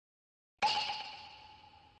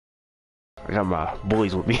I got my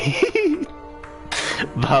boys with me.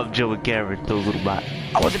 Bob, Joe, and Karen, those little bots.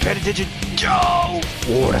 I wasn't paying attention. Joe!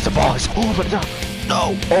 Oh, that's a boss. Oh, but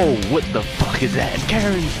no. Oh, what the fuck is that?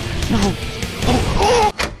 Karen! No.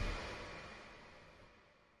 Oh.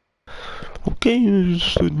 Okay,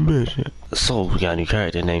 so we got a new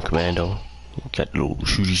character named Commando. Got the little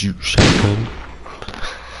shooty shoot shotgun.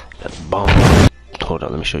 Got the bomb. Hold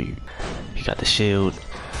on, let me show you. He got the shield.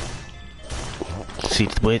 See,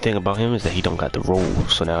 the weird thing about him is that he don't got the roll,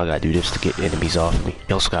 so now I gotta do this to get enemies off me.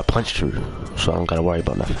 He also got punch through, so I don't gotta worry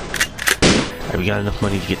about nothing. Alright, we got enough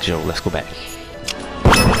money to get Joe. Let's go back.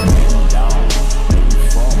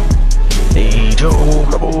 Hey Joe,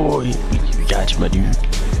 my boy. We got you, my dude.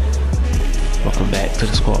 Welcome back to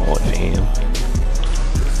the squad, fam.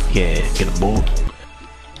 Yeah, get a board.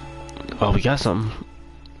 Oh, we got something.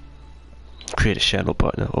 Create a shadow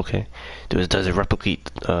partner, okay. Does it replicate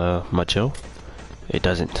my Joe? It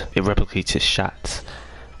doesn't. It replicates his shots,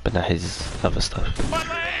 but not his other stuff.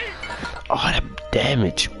 Oh, that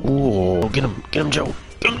damage. Whoa. Get him, Joe.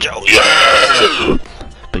 Get him, Joe. Yeah!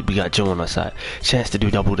 But we got Joe on our side. Chance to do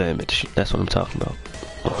double damage. That's what I'm talking about.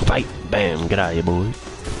 Fight. Bam. Get out of here, boy.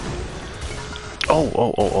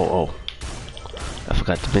 Oh. I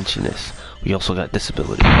forgot to mention this. We also got this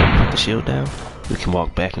ability. Put the shield down. We can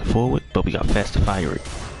walk back and forward, but we got faster fire rate.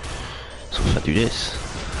 So if I do this,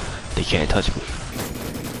 they can't touch me.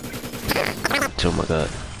 Oh my god.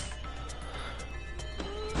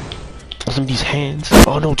 Some of these hands.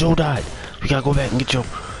 Oh no, Joe died. We gotta go back and get Joe.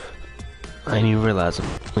 I didn't even realize him.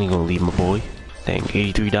 I ain't gonna leave my boy. Dang,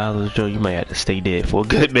 $83, Joe. You might have to stay dead for a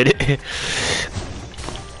good minute.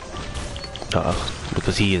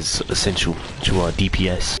 Because he is essential to our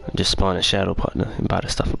DPS. Just spawn a shadow partner and buy the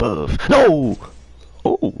stuff above. No!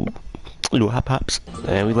 Oh! Little hop hops.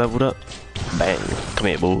 And we leveled up. Bang. Come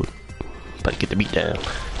here, boy. About to get the beat down.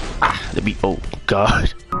 Ah, the beat. Oh,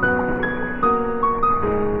 God.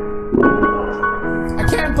 I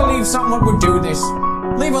can't believe someone would do this.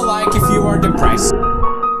 Leave a like if you are depressed.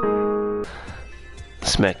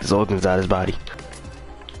 Smack his organs out of his body.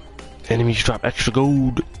 Enemies drop extra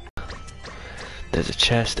gold. There's a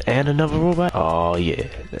chest and another robot. Oh yeah,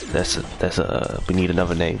 that's a. We need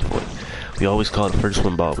another name for it. We always call the first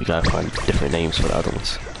one ball. We gotta find different names for the other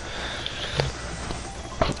ones.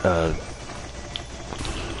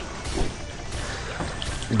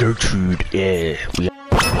 Gertrude. Yeah, we got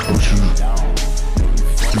Gertrude.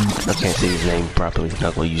 I can't say his name properly.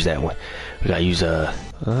 Not gonna use that one. We gotta use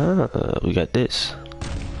we got this.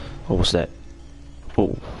 Oh, what's that?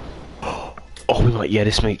 Oh. Oh, we might. Yeah,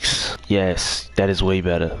 this makes. Yes, that is way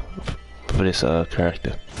better for this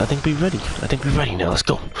character. I think we're ready. I think we're ready now. Let's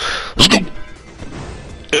go. Let's go.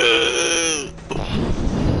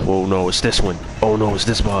 Oh no, it's this one. Oh no, it's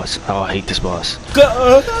this boss. Oh, I hate this boss.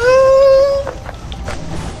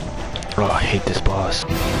 Oh, I hate this boss.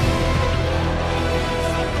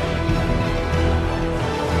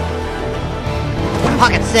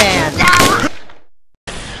 Pocket sand.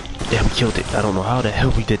 Yeah, we killed it. I don't know how the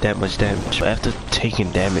hell we did that much damage. After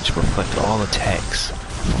taking damage, reflect all attacks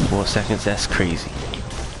for 4 seconds. That's crazy.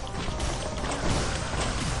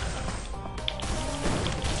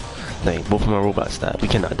 Dang, both of my robots died. We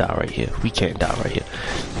cannot die right here. We can't die right here.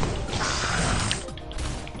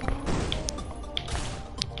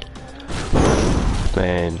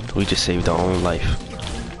 Man, we just saved our own life.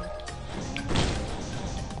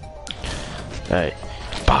 Alright.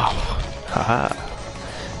 Bow. Haha.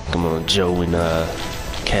 Come on, Joe and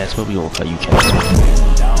Casper. We gonna call you Casper.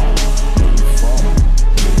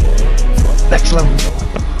 Next level.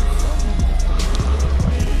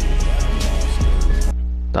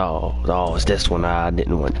 Oh, it's this one. I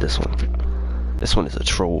didn't want this one. This one is a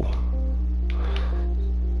troll.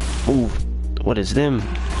 Move. What is them?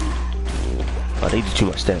 Oh, they do too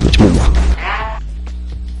much damage. Move.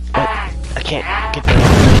 What? I can't get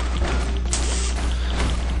that.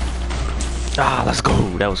 Ah, let's go.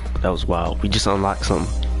 That was wild. We just unlocked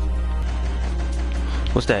something.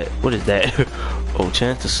 What's that? What is that? Oh,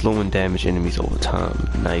 chance to slow and damage enemies over time.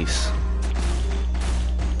 Nice.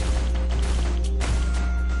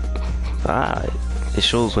 Ah, it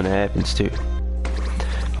shows when it happens too.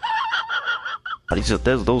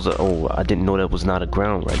 Those are. Oh, I didn't know that was not a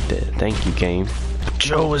ground right there. Thank you, game.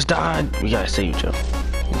 Joe is dying. We gotta save Joe.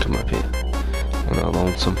 Come up here. I'm not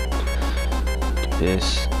lonesome.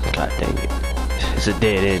 This. God dang it. It's a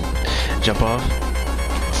dead end. Jump off.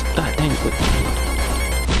 God dang it.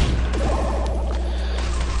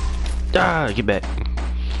 Ah, get back.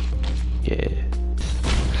 Yeah.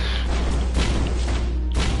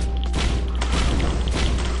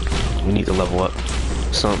 We need to level up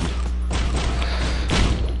something.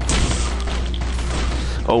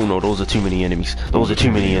 Oh no, those are too many enemies. Those are too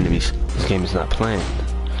many enemies. This game is not planned.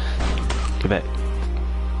 Get back.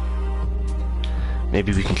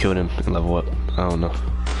 Maybe we can kill them and level up. I don't know.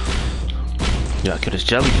 You gotta kill this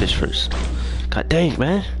jellyfish first. God dang,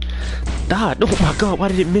 man. God, oh my god, why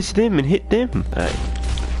did it miss them and hit them? Alright,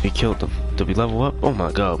 we killed them. Did we level up? Oh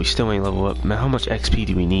my god, we still ain't level up. Man, how much XP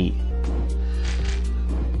do we need?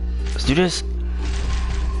 Let's do this.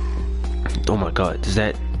 Oh my god, is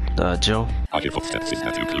that Joe? I hear footsteps in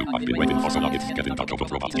that clue. I've been waiting for so long. It's getting dark. Out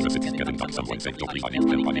of robot. Jesus, it's getting dark. Someone say, don't please. I need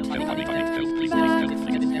help. I need help. I need help. Please,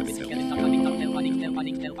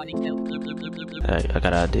 Alright, I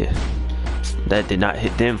got an idea. That did not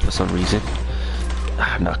hit them for some reason.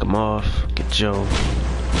 Knock them off. Get Joe.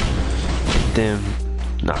 Hit them.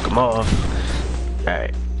 Knock them off.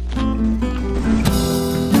 Alright.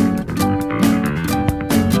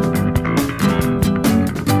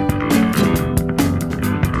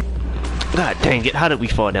 God dang it, how did we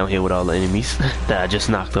fall down here with all the enemies that I just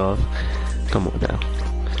knocked off? Come on now.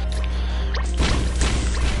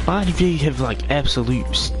 Why do they have like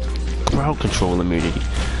absolute crowd control immunity?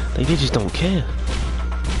 Like they just don't care.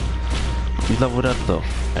 We leveled up though.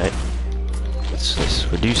 Alright. Let's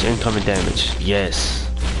reduce incoming damage. Yes.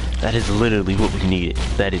 That is literally what we needed.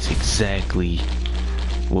 That is exactly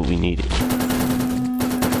what we needed.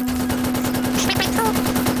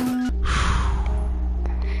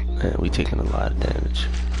 Man, we taking a lot of damage.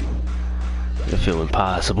 I feel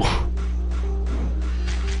impossible.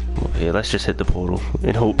 Over here, let's just hit the portal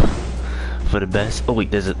and hope for the best. Oh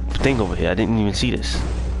wait, there's a thing over here. I didn't even see this.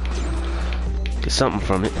 Get something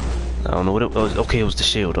from it. I don't know what it was. Okay, it was the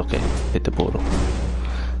shield. Okay, hit the portal.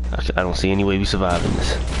 I don't see any way we survive in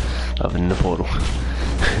this other than the portal.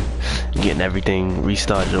 Getting everything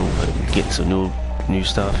restarted over, getting some new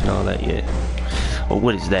stuff and all that. Yeah. Oh,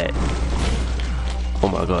 what is that? Oh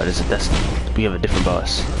my god, we have a different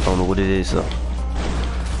boss. I don't know what it is though.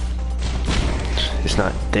 It's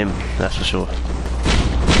not them, that's for sure.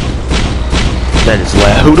 That is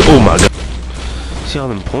loud. Oh my god. See all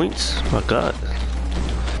them points? My god.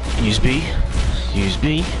 Use B. Use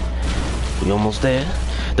B. We almost there.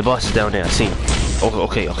 The boss is down there, I see him.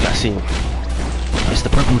 Okay, I see him. It's the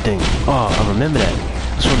purple thing. Oh, I remember that.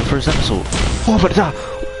 It's from the first episode. Oh, but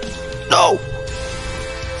no!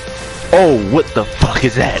 Oh, what the fuck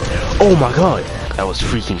is that? Oh my god. That was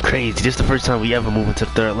freaking crazy. This is the first time we ever move into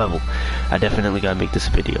the 3rd level. I definitely gotta make this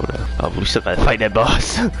a video now. Oh, we still gotta fight that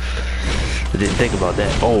boss. I didn't think about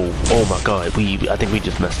that. Oh my god. I think we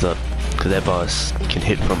just messed up. Because that boss can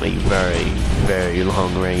hit from a very, very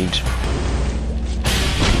long range.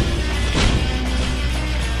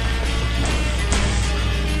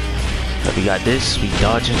 But we got this. We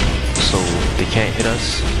dodging. So they can't hit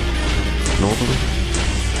us normally.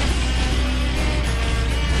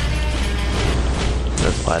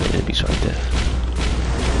 That's a lot of enemies right there.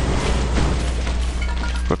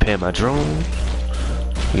 Repair my drone.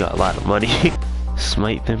 We got a lot of money.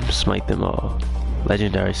 Smite them all.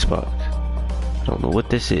 Legendary spark. I don't know what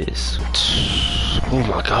this is. Oh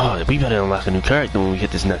my god, we better unlock a new character when we hit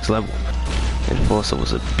this next level. Enforcer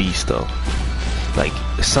was a beast though. Like,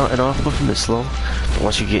 starting off with him is slow, but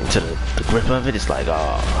once you get into the grip of it, it's like,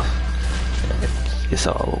 it's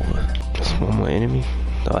all over. There's one more enemy.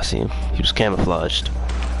 Oh, I see him. He was camouflaged.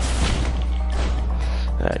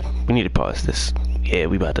 Alright, we need to pause this. Yeah,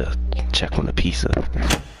 we about to check on the pizza.